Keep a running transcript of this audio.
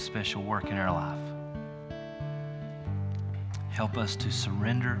special work in our life. Help us to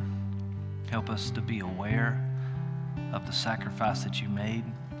surrender. Help us to be aware of the sacrifice that you made.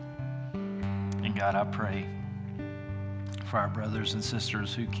 And God, I pray for our brothers and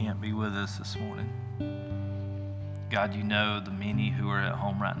sisters who can't be with us this morning. God, you know the many who are at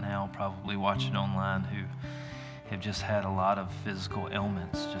home right now, probably watching online, who have just had a lot of physical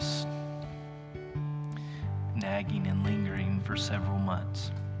ailments, just nagging and lingering for several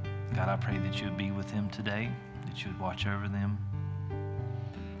months. God, I pray that you would be with them today, that you would watch over them.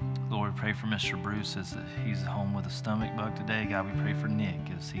 Lord, we pray for Mr. Bruce as he's home with a stomach bug today. God, we pray for Nick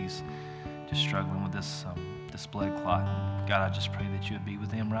as he's just struggling with this blood clot. God, I just pray that you would be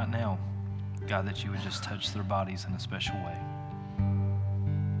with him right now. God, that you would just touch their bodies in a special way.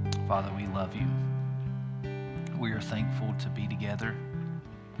 Father, we love you. We are thankful to be together,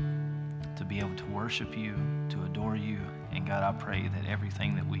 to be able to worship you, to adore you. And God, I pray that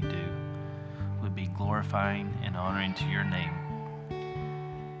everything that we do would be glorifying and honoring to your name.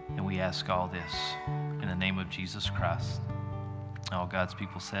 And we ask all this in the name of Jesus Christ. All God's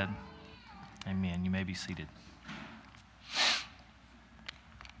people said, amen. You may be seated.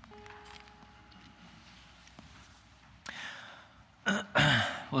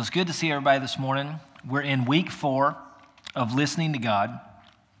 Well, it's good to see everybody this morning. We're in week 4 of listening to God.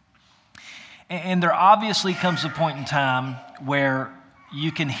 And there obviously comes a point in time where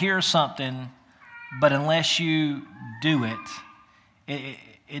you can hear something, but unless you do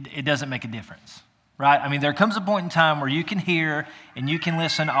it doesn't make a difference, right? I mean, there comes a point in time where you can hear and you can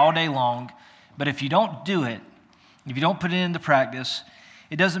listen all day long, but if you don't do it, if you don't put it into practice,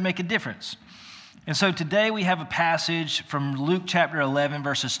 it doesn't make a difference. And so today we have a passage from Luke chapter 11,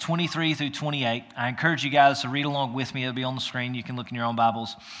 verses 23 through 28. I encourage you guys to read along with me. It'll be on the screen. You can look in your own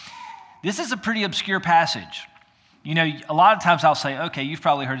Bibles. This is a pretty obscure passage. You know, a lot of times I'll say, okay, you've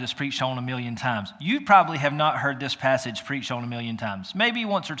probably heard this preached on a million times. You probably have not heard this passage preached on a million times. Maybe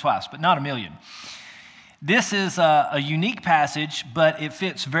once or twice, but not a million. This is a unique passage, but it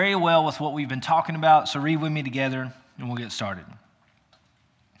fits very well with what we've been talking about. So read with me together and we'll get started.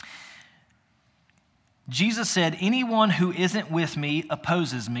 Jesus said, anyone who isn't with me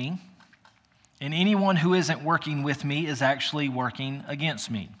opposes me, and anyone who isn't working with me is actually working against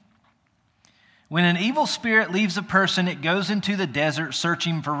me. When an evil spirit leaves a person, it goes into the desert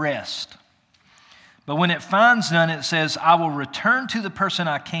searching for rest. But when it finds none, it says, I will return to the person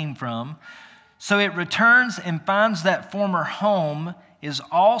I came from. So it returns and finds that former home is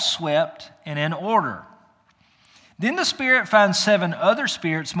all swept and in order. Then the spirit finds 7 other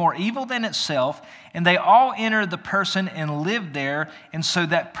spirits more evil than itself, and they all enter the person and live there, and so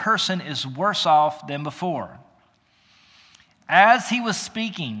that person is worse off than before. As he was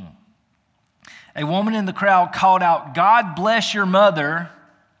speaking, a woman in the crowd called out, God bless your mother,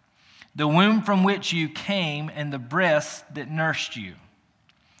 the womb from which you came, and the breast that nursed you.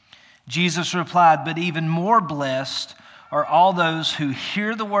 Jesus replied, but even more blessed are all those who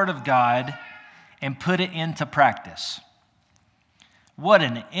hear the word of God and put it into practice. What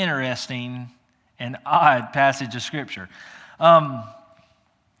an interesting and odd passage of Scripture.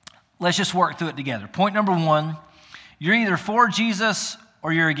 Let's just work through it together. Point number 1, you're either for Jesus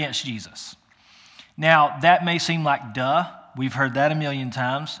or you're against Jesus. Now, that may seem like duh. We've heard that a million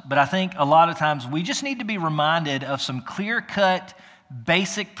times. But I think a lot of times we just need to be reminded of some clear-cut,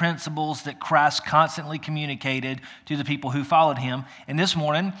 basic principles that Christ constantly communicated to the people who followed him. And this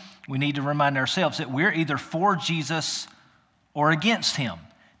morning, we need to remind ourselves that we're either for Jesus or against him.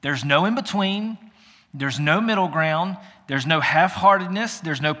 There's no in between. There's no middle ground. There's no half-heartedness.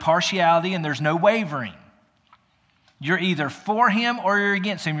 There's no partiality, and there's no wavering. You're either for him or you're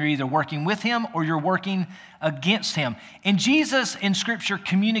against him. You're either working with him or you're working against him. And Jesus in Scripture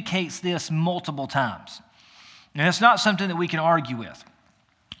communicates this multiple times. And it's not something that we can argue with.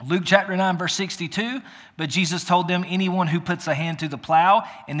 Luke chapter 9, verse 62, but Jesus told them, anyone who puts a hand to the plow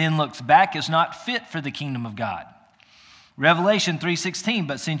and then looks back is not fit for the kingdom of God. Revelation 3:16,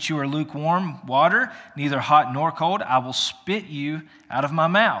 but since you are lukewarm water, neither hot nor cold, I will spit you out of my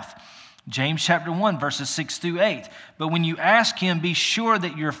mouth. James chapter 1, verses 6 through 8. But when you ask him, be sure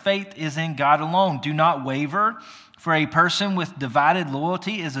that your faith is in God alone. Do not waver, for a person with divided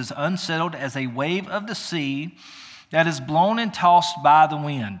loyalty is as unsettled as a wave of the sea that is blown and tossed by the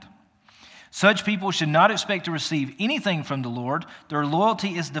wind. Such people should not expect to receive anything from the Lord. Their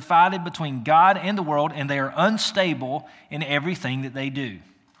loyalty is divided between God and the world, and they are unstable in everything that they do.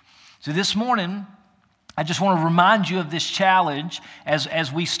 So this morning, I just want to remind you of this challenge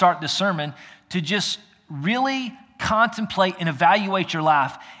as we start this sermon to just really contemplate and evaluate your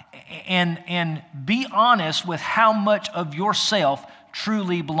life and be honest with how much of yourself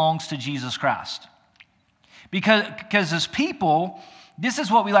truly belongs to Jesus Christ. Because as people, this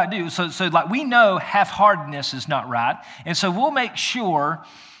is what we like to do. So like we know half-heartedness is not right. And so we'll make sure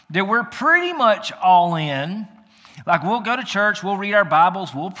that we're pretty much all in. Like we'll go to church, we'll read our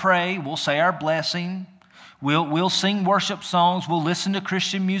Bibles, we'll pray, we'll say our blessing. We'll sing worship songs, we'll listen to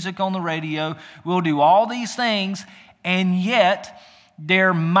Christian music on the radio, we'll do all these things, and yet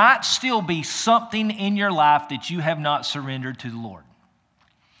there might still be something in your life that you have not surrendered to the Lord.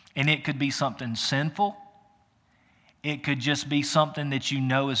 And it could be something sinful. It could just be something that you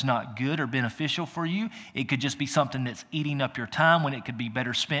know is not good or beneficial for you. It could just be something that's eating up your time when it could be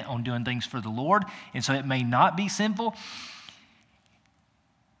better spent on doing things for the Lord. And so it may not be sinful.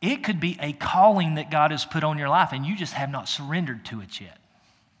 It could be a calling that God has put on your life and you just have not surrendered to it yet.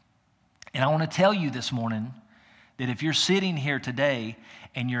 And I want to tell you this morning that if you're sitting here today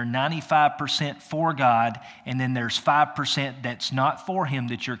and you're 95% for God and then there's 5% that's not for Him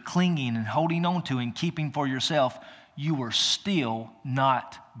that you're clinging and holding on to and keeping for yourself, you are still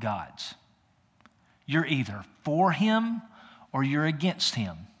not God's. You're either for Him or you're against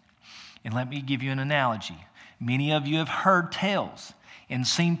Him. And let me give you an analogy. Many of you have heard tales and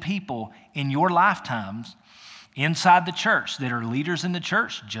seen people in your lifetimes inside the church that are leaders in the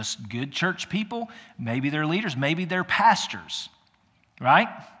church, just good church people. Maybe they're leaders, maybe they're pastors, right?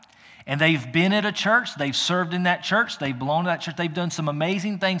 And they've been at a church, they've served in that church, they've belonged to that church, they've done some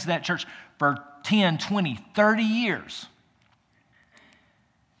amazing things in that church for 10, 20, 30 years.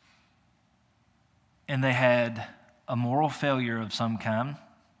 And they had a moral failure of some kind.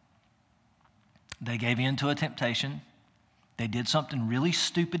 They gave in to a temptation. They did something really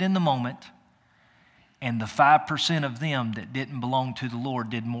stupid in the moment, and the 5% of them that didn't belong to the Lord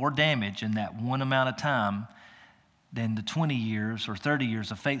did more damage in that one amount of time than the 20 years or 30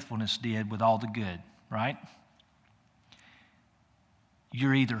 years of faithfulness did with all the good, right?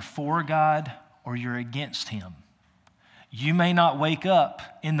 You're either for God or you're against Him. You may not wake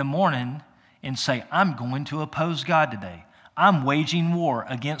up in the morning and say, I'm going to oppose God today. I'm waging war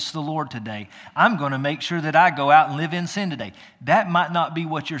against the Lord today. I'm going to make sure that I go out and live in sin today. That might not be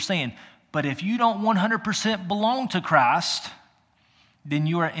what you're saying. But if you don't 100% belong to Christ, then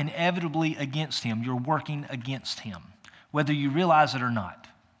you are inevitably against Him. You're working against Him, whether you realize it or not.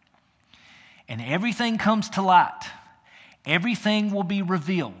 And everything comes to light. Everything will be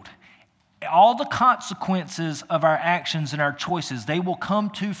revealed. All the consequences of our actions and our choices, they will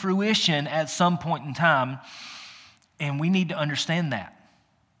come to fruition at some point in time. And we need to understand that.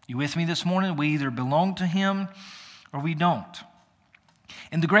 You with me this morning? We either belong to Him or we don't.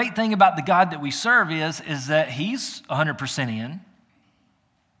 And the great thing about the God that we serve is that He's 100% in.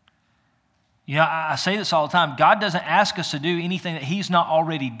 You know, I say this all the time. God doesn't ask us to do anything that He's not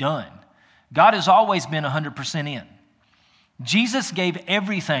already done. God has always been 100% in. Jesus gave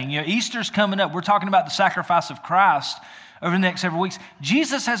everything. You know, Easter's coming up. We're talking about the sacrifice of Christ over the next several weeks.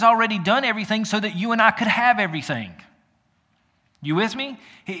 Jesus has already done everything so that you and I could have everything. You with me?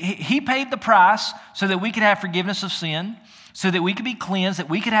 He paid the price so that we could have forgiveness of sin, so that we could be cleansed, that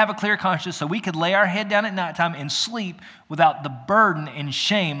we could have a clear conscience, so we could lay our head down at nighttime and sleep without the burden and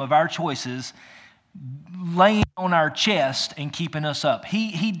shame of our choices laying on our chest and keeping us up.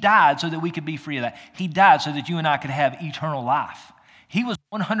 He died so that we could be free of that. He died so that you and I could have eternal life. He was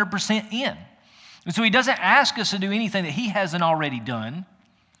 100% in. And so He doesn't ask us to do anything that He hasn't already done.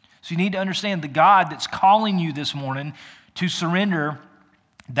 So you need to understand the God that's calling you this morning to surrender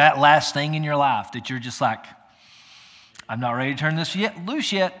that last thing in your life that you're just like, I'm not ready to turn this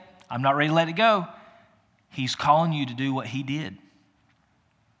loose yet. I'm not ready to let it go. He's calling you to do what He did.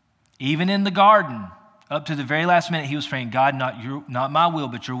 Even in the garden, up to the very last minute, He was praying, God, not my will,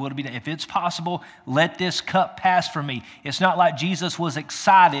 but your will to be done. If it's possible, let this cup pass from me. It's not like Jesus was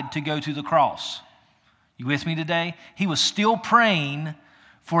excited to go to the cross. You with me today? He was still praying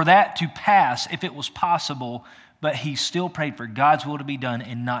for that to pass if it was possible, but He still prayed for God's will to be done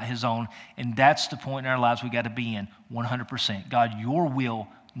and not His own. And that's the point in our lives we got to be in, 100%. God, your will,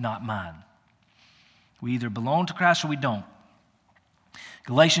 not mine. We either belong to Christ or we don't.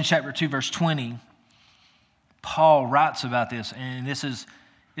 Galatians chapter 2, verse 20, Paul writes about this, and this is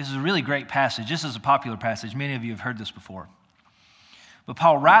a really great passage. This is a popular passage. Many of you have heard this before. But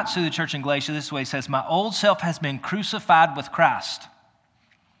Paul writes to the church in Galatia this way. He says, my old self has been crucified with Christ.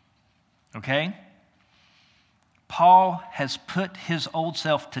 Okay? Paul has put his old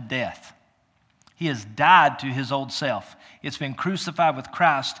self to death. He has died to his old self. It's been crucified with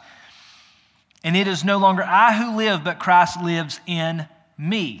Christ. And it is no longer I who live, but Christ lives in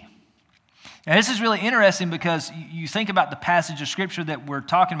me. Now, this is really interesting because you think about the passage of Scripture that we're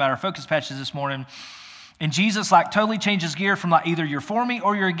talking about, our focus passage this morning, And Jesus totally changes gear from either you're for me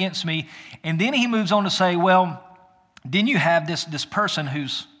or you're against me. And then he moves on to say, well, then you have this person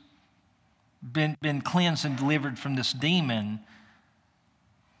who's been cleansed and delivered from this demon.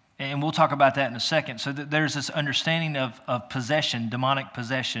 And we'll talk about that in a second. So there's this understanding of possession, demonic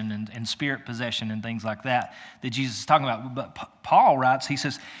possession and spirit possession and things like that Jesus is talking about. But Paul writes, he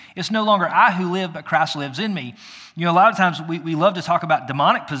says, it's no longer I who live, but Christ lives in me. A lot of times we love to talk about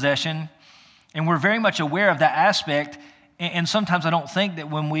demonic possession, and we're very much aware of that aspect. And sometimes I don't think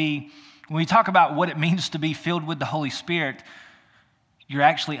that when we talk about what it means to be filled with the Holy Spirit, you're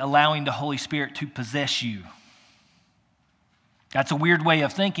actually allowing the Holy Spirit to possess you. That's a weird way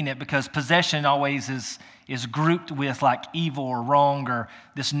of thinking it, because possession always is grouped with evil or wrong or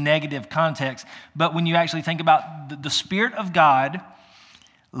this negative context. But when you actually think about the Spirit of God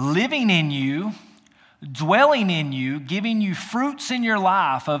living in you, dwelling in you, giving you fruits in your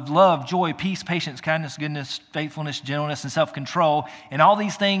life of love, joy, peace, patience, kindness, goodness, faithfulness, gentleness, and self-control, and all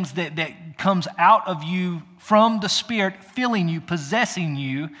these things that comes out of you from the Spirit, filling you, possessing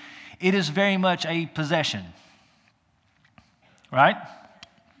you, it is very much a possession. Right?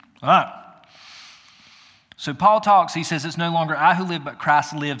 All right. So Paul talks, he says, it's no longer I who live, but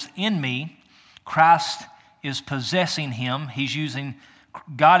Christ lives in me. Christ is possessing him.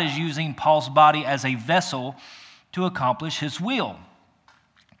 God is using Paul's body as a vessel to accomplish his will.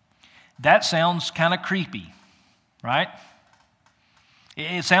 That sounds kind of creepy, right?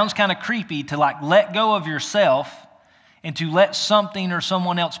 It sounds kind of creepy to let go of yourself and to let something or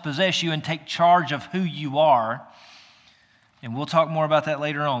someone else possess you and take charge of who you are. And we'll talk more about that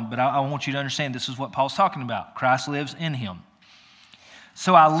later on, but I want you to understand this is what Paul's talking about. Christ lives in him.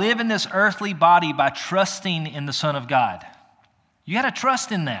 So I live in this earthly body by trusting in the Son of God. You got to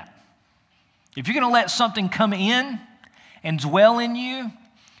trust in that. If you're going to let something come in and dwell in you,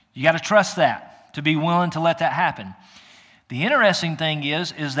 you got to trust that, to be willing to let that happen. The interesting thing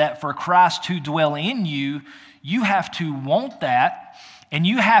is that for Christ to dwell in you, you have to want that, and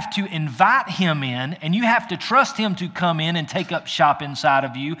you have to invite him in, and you have to trust him to come in and take up shop inside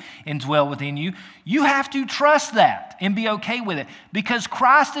of you and dwell within you. You have to trust that and be okay with it, because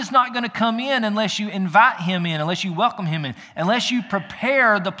Christ is not going to come in unless you invite him in, unless you welcome him in, unless you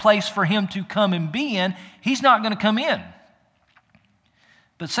prepare the place for him to come and be in. He's not going to come in.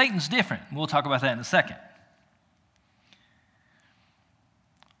 But Satan's different. We'll talk about that in a second.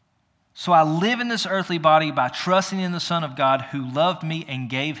 So I live in this earthly body by trusting in the Son of God who loved me and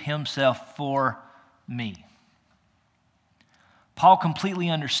gave himself for me. Paul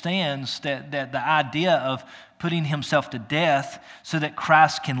completely understands that the idea of putting himself to death so that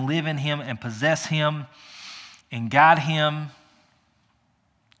Christ can live in him and possess him and guide him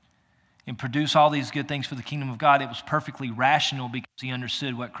and produce all these good things for the kingdom of God, it was perfectly rational because he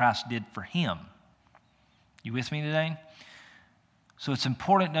understood what Christ did for him. You with me today? So it's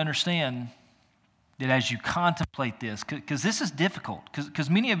important to understand that as you contemplate this, because this is difficult, because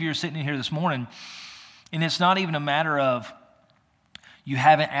many of you are sitting in here this morning, and it's not even a matter of you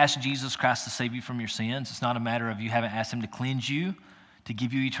haven't asked Jesus Christ to save you from your sins. It's not a matter of you haven't asked him to cleanse you, to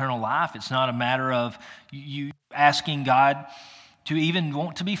give you eternal life. It's not a matter of you asking God to even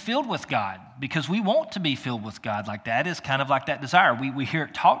want to be filled with God, because we want to be filled with God. That is kind of like that desire. We hear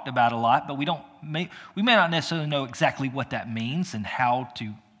it talked about a lot, but we may not necessarily know exactly what that means and how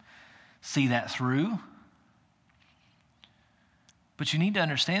to see that through. But you need to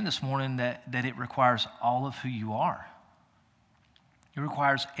understand this morning that it requires all of who you are. It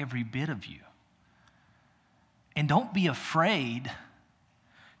requires every bit of you. And don't be afraid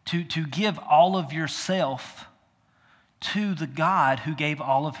to give all of yourself to the God who gave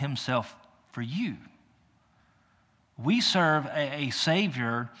all of himself for you. We serve a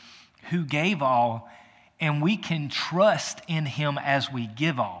Savior who gave all, and we can trust in him as we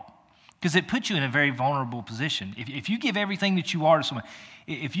give all. Because it puts you in a very vulnerable position. If you give everything that you are to someone,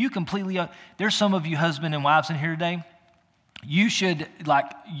 if you completely, there's some of you husband and wives in here today, you should,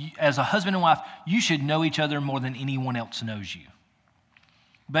 as a husband and wife, you should know each other more than anyone else knows you.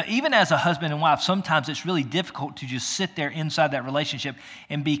 But even as a husband and wife, sometimes it's really difficult to just sit there inside that relationship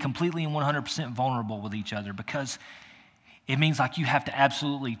and be completely and 100% vulnerable with each other, because it means you have to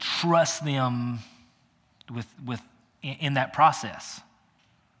absolutely trust them in that process.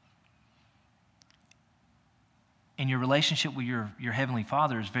 And your relationship with your Heavenly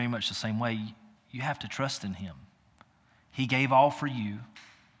Father is very much the same way. You have to trust in him. He gave all for you.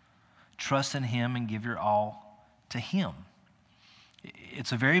 Trust in him and give your all to him.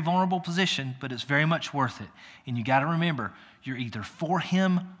 It's a very vulnerable position, but it's very much worth it. And you got to remember, you're either for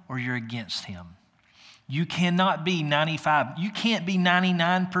him or you're against him. You cannot be 95. You can't be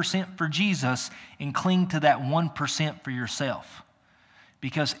 99% for Jesus and cling to that 1% for yourself.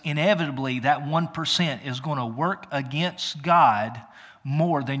 Because inevitably that 1% is going to work against God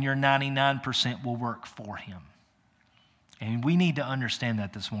more than your 99% will work for him. And we need to understand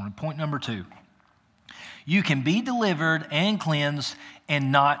that this morning. Point number 2. You can be delivered and cleansed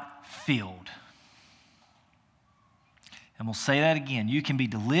and not filled. And we'll say that again. You can be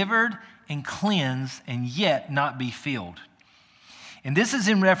delivered and cleansed and yet not be filled. And this is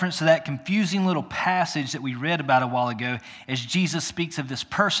in reference to that confusing little passage that we read about a while ago as Jesus speaks of this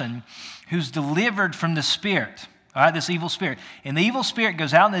person who's delivered from the spirit, all right, this evil spirit. And the evil spirit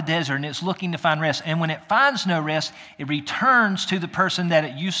goes out in the desert and it's looking to find rest. And when it finds no rest, it returns to the person that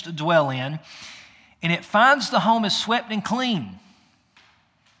it used to dwell in, and it finds the home is swept and clean.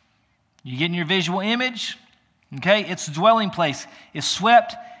 You getting your visual image? Okay, its dwelling place is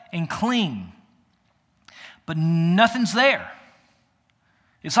swept and clean, but nothing's there.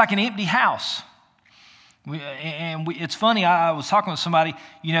 It's like an empty house. It's funny, I was talking with somebody,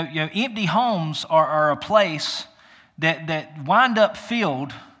 you know empty homes are a place that wind up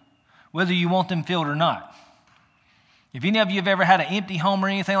filled whether you want them filled or not. If any of you have ever had an empty home or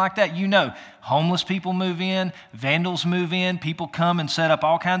anything like that, you know homeless people move in, vandals move in, people come and set up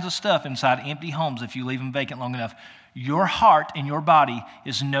all kinds of stuff inside empty homes if you leave them vacant long enough. Your heart and your body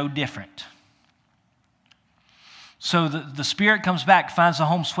is no different. So the spirit comes back, finds the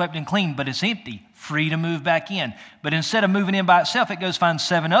home swept and clean, but it's empty, free to move back in. But instead of moving in by itself, it goes find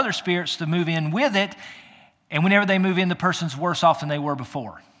 7 other spirits to move in with it, and whenever they move in, the person's worse off than they were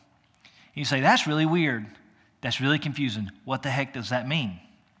before. You say, that's really weird. That's really confusing. What the heck does that mean?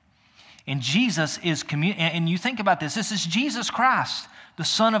 And Jesus is, and you think about this is Jesus Christ, the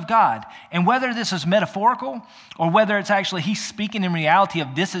Son of God. And whether this is metaphorical or whether it's actually he's speaking in reality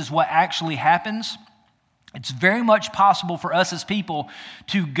of this is what actually happens, it's very much possible for us as people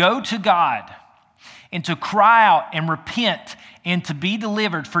to go to God and to cry out and repent and to be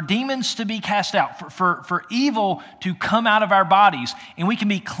delivered, for demons to be cast out, for evil to come out of our bodies, and we can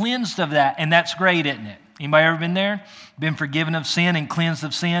be cleansed of that, and that's great, isn't it? Anybody ever been there? Been forgiven of sin and cleansed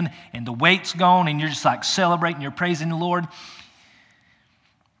of sin, and the weight's gone, and you're just like celebrating, you're praising the Lord.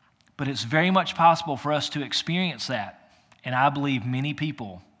 But it's very much possible for us to experience that. And I believe many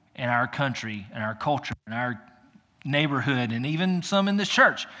people in our country, in our culture, in our neighborhood, and even some in this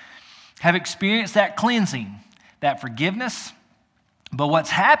church have experienced that cleansing, that forgiveness. But what's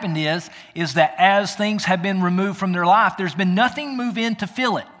happened is that as things have been removed from their life, there's been nothing move in to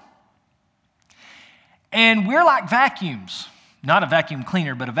fill it. And we're like vacuums, not a vacuum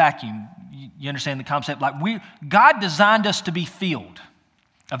cleaner, but a vacuum. You understand the concept? Like God designed us to be filled.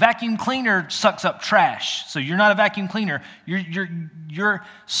 A vacuum cleaner sucks up trash. So you're not a vacuum cleaner. Your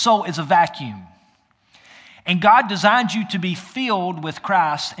soul is a vacuum. And God designed you to be filled with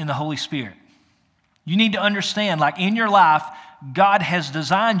Christ and the Holy Spirit. You need to understand, like in your life, God has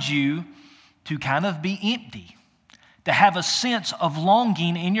designed you to kind of be empty, to have a sense of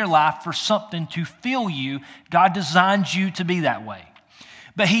longing in your life for something to fill you. God designed you to be that way.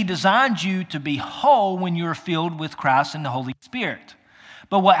 But he designed you to be whole when you're filled with Christ and the Holy Spirit.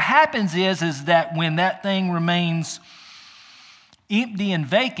 But what happens is that when that thing remains empty and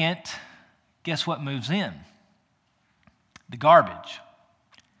vacant, guess what moves in? The garbage.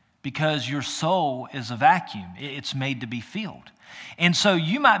 Because your soul is a vacuum. It's made to be filled. And so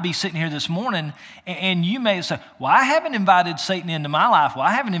you might be sitting here this morning and you may say, well, I haven't invited Satan into my life. Well,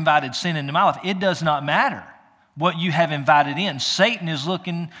 I haven't invited sin into my life. It does not matter what you have invited in. Satan is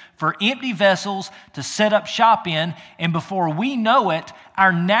looking for empty vessels to set up shop in. And before we know it,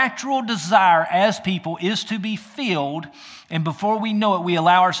 our natural desire as people is to be filled. And before we know it, we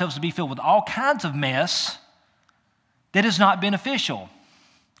allow ourselves to be filled with all kinds of mess that is not beneficial.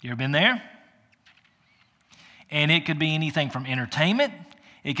 You ever been there? And it could be anything from entertainment.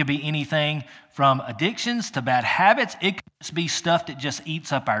 It could be anything from addictions to bad habits. It could just be stuff that just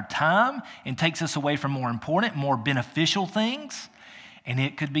eats up our time and takes us away from more important, more beneficial things. And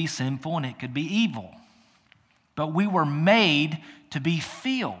it could be sinful and it could be evil. But we were made to be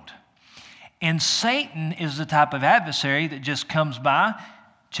filled. And Satan is the type of adversary that just comes by,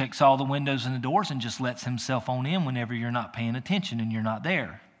 checks all the windows and the doors, and just lets himself on in whenever you're not paying attention and you're not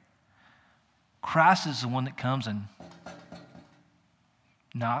there. Christ is the one that comes and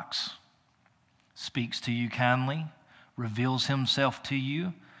knocks, speaks to you kindly, reveals himself to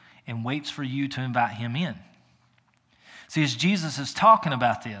you, and waits for you to invite him in. See, as Jesus is talking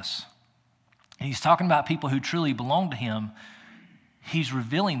about this, and he's talking about people who truly belong to him, he's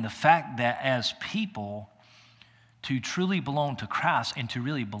revealing the fact that as people, to truly belong to Christ and to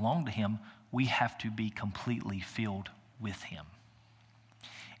really belong to him, we have to be completely filled with him.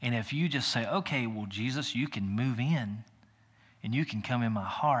 And if you just say, okay, well, Jesus, you can move in and you can come in my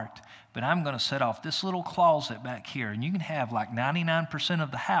heart, but I'm going to set off this little closet back here, and you can have like 99%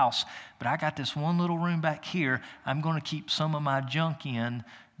 of the house, but I got this one little room back here. I'm going to keep some of my junk in.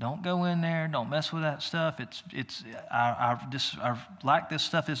 Don't go in there. Don't mess with that stuff. I like this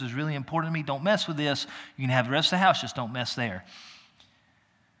stuff. This is really important to me. Don't mess with this. You can have the rest of the house. Just don't mess there.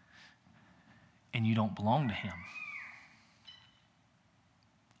 And you don't belong to him.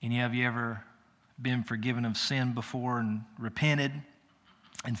 Any of you ever been forgiven of sin before and repented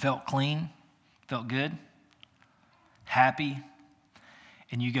and felt clean, felt good, happy,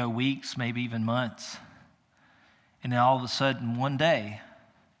 and you go weeks, maybe even months, and then all of a sudden one day,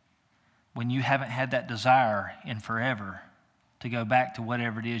 when you haven't had that desire in forever to go back to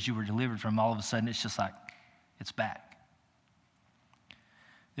whatever it is you were delivered from, all of a sudden it's just like, it's back.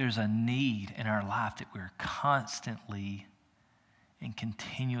 There's a need in our life that we're constantly and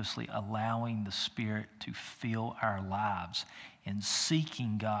continuously allowing the Spirit to fill our lives and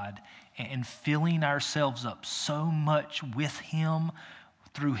seeking God and filling ourselves up so much with him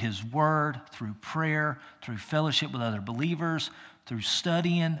through his word, through prayer, through fellowship with other believers, through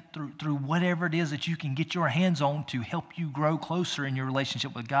studying, through whatever it is that you can get your hands on to help you grow closer in your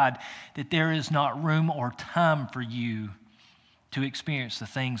relationship with God, that there is not room or time for you to experience the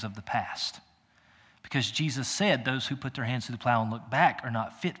things of the past. Because Jesus said those who put their hands to the plow and look back are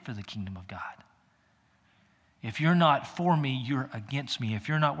not fit for the kingdom of God. If you're not for me, you're against me. If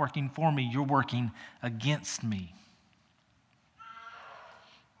you're not working for me, you're working against me.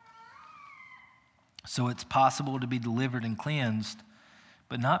 So it's possible to be delivered and cleansed,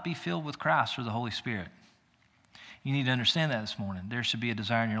 but not be filled with Christ or the Holy Spirit. You need to understand that this morning. There should be a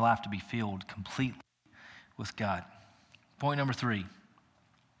desire in your life to be filled completely with God. Point number 3.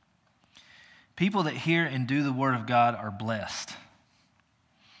 People that hear and do the word of God are blessed.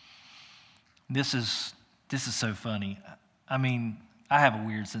 This is so funny. I mean, I have a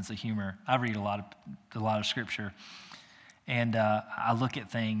weird sense of humor. I read a lot of scripture, and I look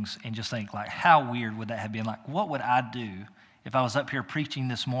at things and just think, like, how weird would that have been? Like, what would I do if I was up here preaching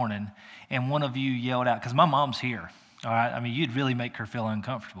this morning and one of you yelled out, because my mom's here, all right? I mean, you'd really make her feel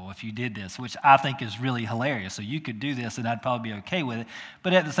uncomfortable if you did this, which I think is really hilarious. So you could do this and I'd probably be okay with it.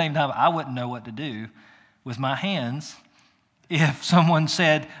 But at the same time, I wouldn't know what to do with my hands if someone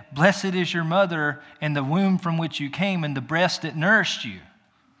said, blessed is your mother and the womb from which you came and the breast that nourished you.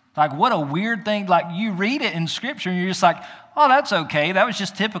 Like, what a weird thing. Like, you read it in Scripture and you're just like, oh, that's okay. That was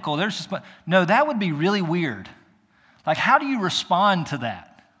just typical. No, that would be really weird. Like, how do you respond to that?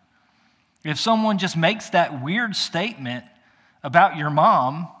 If someone just makes that weird statement about your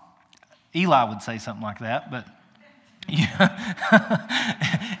mom, Eli would say something like that, but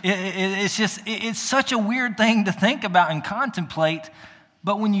it's such a weird thing to think about and contemplate.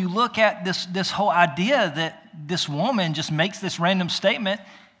 But when you look at this whole idea that this woman just makes this random statement,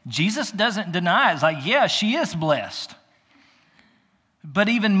 Jesus doesn't deny it. It's like, yeah, she is blessed. But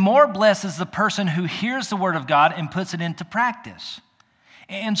even more blessed is the person who hears the word of God and puts it into practice.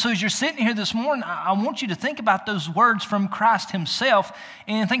 And so as you're sitting here this morning, I want you to think about those words from Christ himself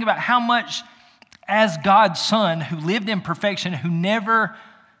and think about how much, as God's son who lived in perfection, who never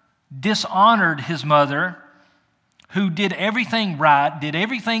dishonored his mother, who did everything right, did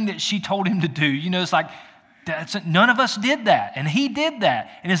everything that she told him to do. You know, it's like, none of us did that, and he did that.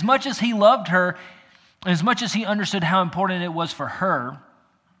 And as much as he loved her, as much as he understood how important it was for her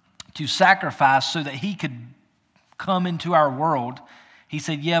to sacrifice so that he could come into our world, he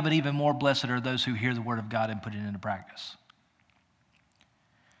said, yeah, but even more blessed are those who hear the word of God and put it into practice.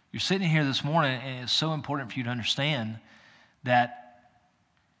 You're sitting here this morning, and it's so important for you to understand that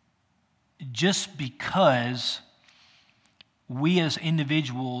just because we as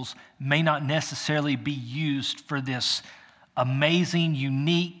individuals may not necessarily be used for this amazing,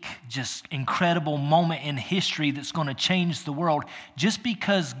 unique, just incredible moment in history that's going to change the world, just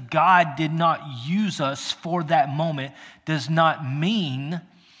because God did not use us for that moment does not mean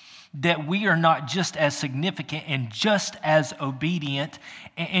that we are not just as significant and just as obedient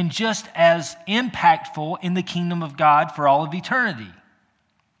and just as impactful in the kingdom of God for all of eternity.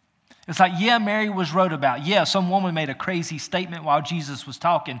 It's like, yeah, Mary was wrote about. Yeah, some woman made a crazy statement while Jesus was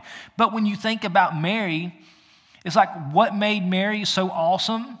talking. But when you think about Mary, it's like, what made Mary so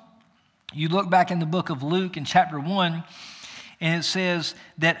awesome? You look back in the book of Luke in chapter 1, and it says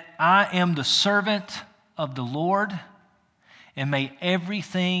that I am the servant of the Lord, and may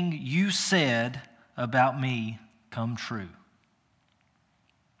everything you said about me come true.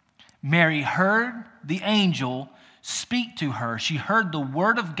 Mary heard the angel speak to her. She heard the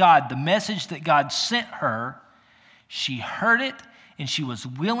word of God, the message that God sent her. She heard it, and she was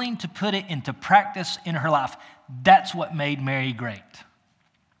willing to put it into practice in her life. That's what made Mary great.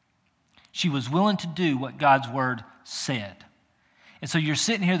 She was willing to do what God's word said. And so you're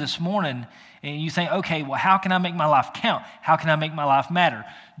sitting here this morning and you think, okay, well, how can I make my life count? How can I make my life matter?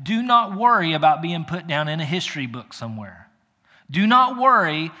 Do not worry about being put down in a history book somewhere. Do not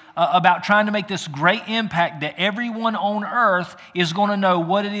worry about trying to make this great impact that everyone on earth is going to know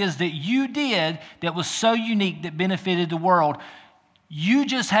what it is that you did that was so unique that benefited the world. You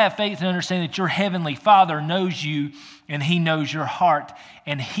just have faith and understand that your heavenly Father knows you and He knows your heart,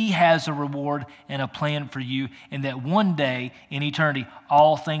 and He has a reward and a plan for you, and that one day in eternity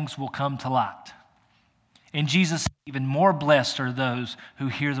all things will come to light. And Jesus said, even more blessed are those who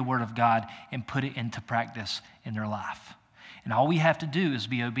hear the word of God and put it into practice in their life. And all we have to do is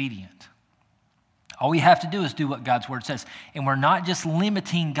be obedient. All we have to do is do what God's word says. And we're not just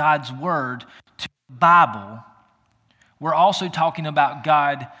limiting God's word to the Bible. We're also talking about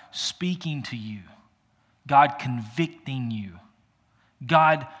God speaking to you, God convicting you,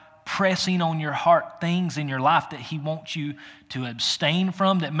 God pressing on your heart things in your life that He wants you to abstain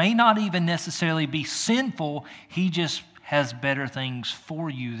from that may not even necessarily be sinful. He just has better things for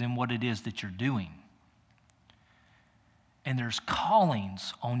you than what it is that you're doing. And there's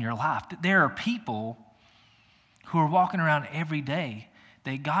callings on your life. There are people who are walking around every day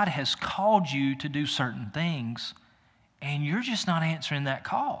that God has called you to do certain things, and you're just not answering that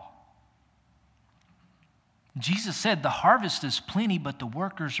call. Jesus said, the harvest is plenty, but the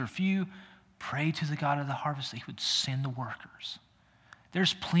workers are few. Pray to the God of the harvest that He would send the workers.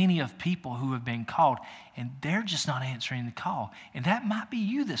 There's plenty of people who have been called, and they're just not answering the call. And that might be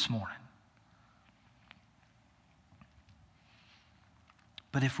you this morning.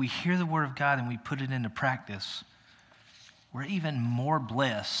 But if we hear the word of God and we put it into practice, we're even more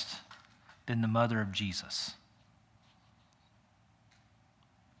blessed than the mother of Jesus.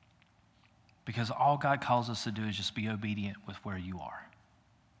 Because all God calls us to do is just be obedient with where you are.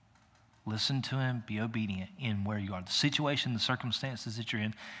 Listen to Him, be obedient in where you are. The situation, the circumstances that you're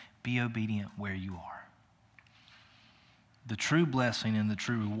in, be obedient where you are. The true blessing and the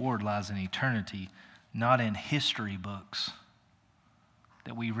true reward lies in eternity, not in history books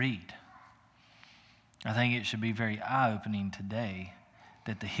that we read. I think it should be very eye-opening today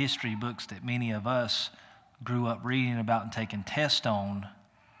that the history books that many of us grew up reading about and taking tests on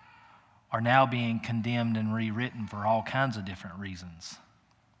are now being condemned and rewritten for all kinds of different reasons.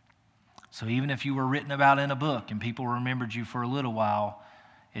 So even if you were written about in a book and people remembered you for a little while,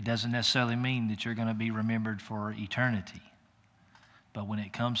 it doesn't necessarily mean that you're going to be remembered for eternity. But when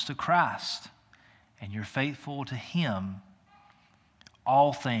it comes to Christ and you're faithful to Him,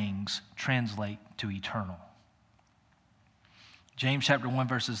 all things translate to eternal. James chapter 1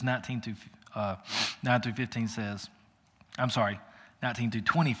 verses 9 through 15 says, 19 through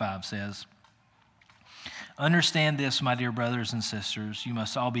 25 says, understand this, my dear brothers and sisters, you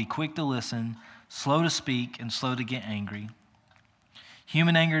must all be quick to listen, slow to speak, and slow to get angry.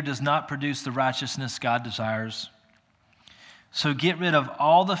 Human anger does not produce the righteousness God desires. So get rid of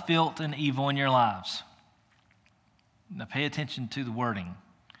all the filth and evil in your lives. Now pay attention to the wording.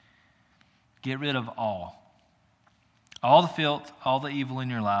 Get rid of all. All the filth, all the evil in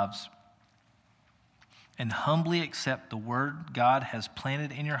your lives. And humbly accept the word God has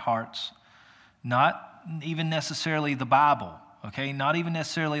planted in your hearts. Not even necessarily the Bible, okay? Not even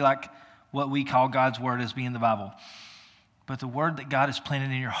necessarily like what we call God's word as being the Bible. But the word that God has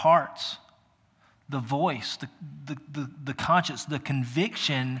planted in your hearts. The voice, the conscience, the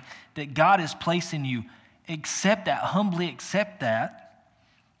conviction that God has placed in you. Accept that, humbly accept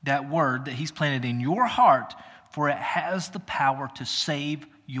that word that He's planted in your heart, for it has the power to save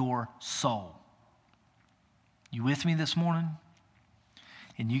your soul. You with me this morning?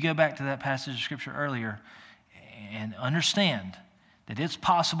 And you go back to that passage of Scripture earlier and understand that it's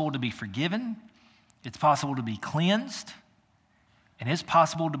possible to be forgiven, it's possible to be cleansed, and it's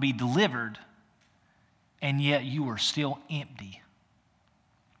possible to be delivered, and yet you are still empty.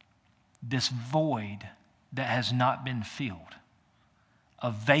 This void that has not been filled. A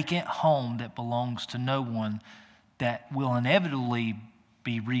vacant home that belongs to no one that will inevitably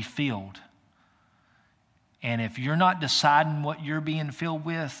be refilled. And if you're not deciding what you're being filled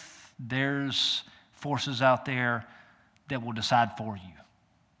with, there's forces out there that will decide for you.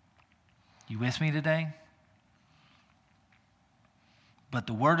 You with me today? But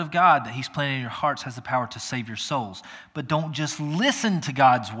the word of God that He's planted in your hearts has the power to save your souls. But don't just listen to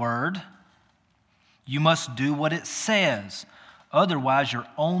God's word. You must do what it says. Otherwise, you're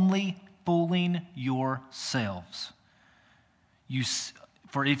only fooling yourselves.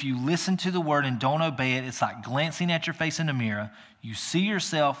 For if you listen to the word and don't obey it, it's like glancing at your face in a mirror. You see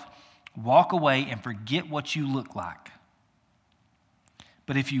yourself, walk away, and forget what you look like.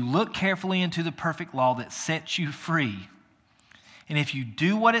 But if you look carefully into the perfect law that sets you free, and if you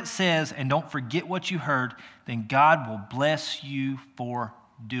do what it says and don't forget what you heard, then God will bless you for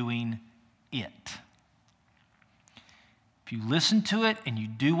doing it. If you listen to it and you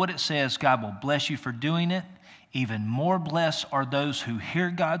do what it says, God will bless you for doing it. Even more blessed are those who hear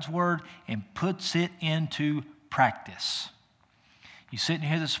God's word and puts it into practice. You sitting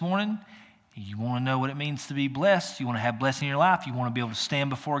here this morning, you want to know what it means to be blessed. You want to have blessing in your life. You want to be able to stand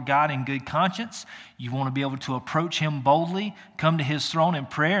before God in good conscience. You want to be able to approach Him boldly, come to His throne in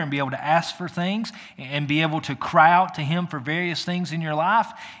prayer and be able to ask for things and be able to cry out to Him for various things in your life.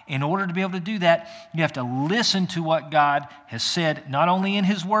 In order to be able to do that, you have to listen to what God has said, not only in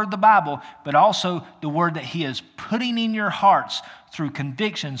His Word, the Bible, but also the Word that He is putting in your hearts through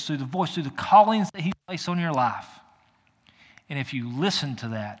convictions, through the voice, through the callings that He placed on your life. And if you listen to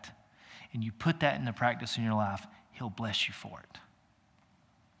that, and you put that into practice in your life, He'll bless you for it.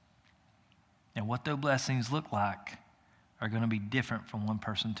 And what those blessings look like are going to be different from one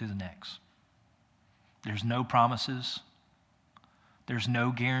person to the next. There's no promises. There's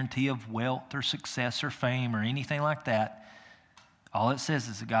no guarantee of wealth or success or fame or anything like that. All it says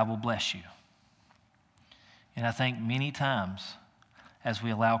is that God will bless you. And I think many times as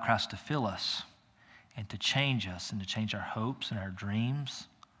we allow Christ to fill us and to change us and to change our hopes and our dreams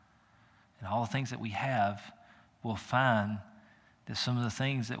and all the things that we have, we'll find that some of the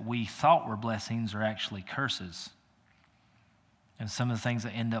things that we thought were blessings are actually curses. And some of the things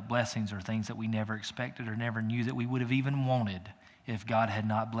that end up blessings are things that we never expected or never knew that we would have even wanted if God had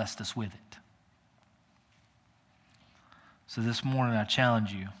not blessed us with it. So this morning I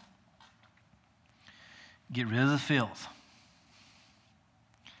challenge you, get rid of the filth.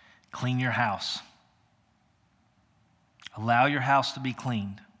 Clean your house. Allow your house to be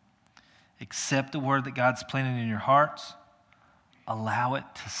cleaned. Accept the word that God's planted in your hearts. Allow it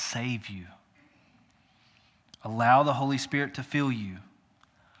to save you. Allow the Holy Spirit to fill you.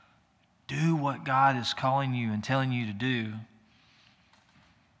 Do what God is calling you and telling you to do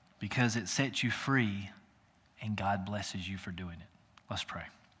because it sets you free and God blesses you for doing it. Let's pray.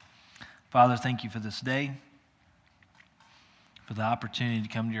 Father, thank you for this day, for the opportunity to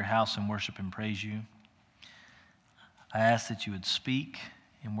come to your house and worship and praise you. I ask that you would speak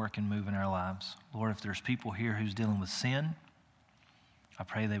and work and move in our lives. Lord, if there's people here who's dealing with sin, I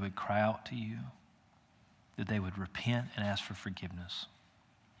pray they would cry out to you, that they would repent and ask for forgiveness.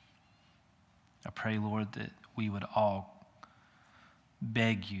 I pray, Lord, that we would all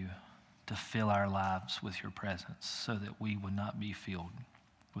beg you to fill our lives with your presence so that we would not be filled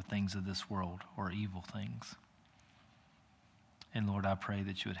with things of this world or evil things. And Lord, I pray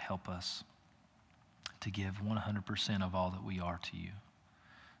that you would help us to give 100% of all that we are to you.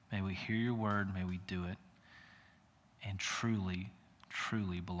 May we hear your word, may we do it, and truly,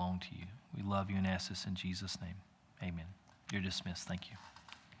 truly belong to you. We love you and ask this in Jesus' name. Amen. You're dismissed. Thank you.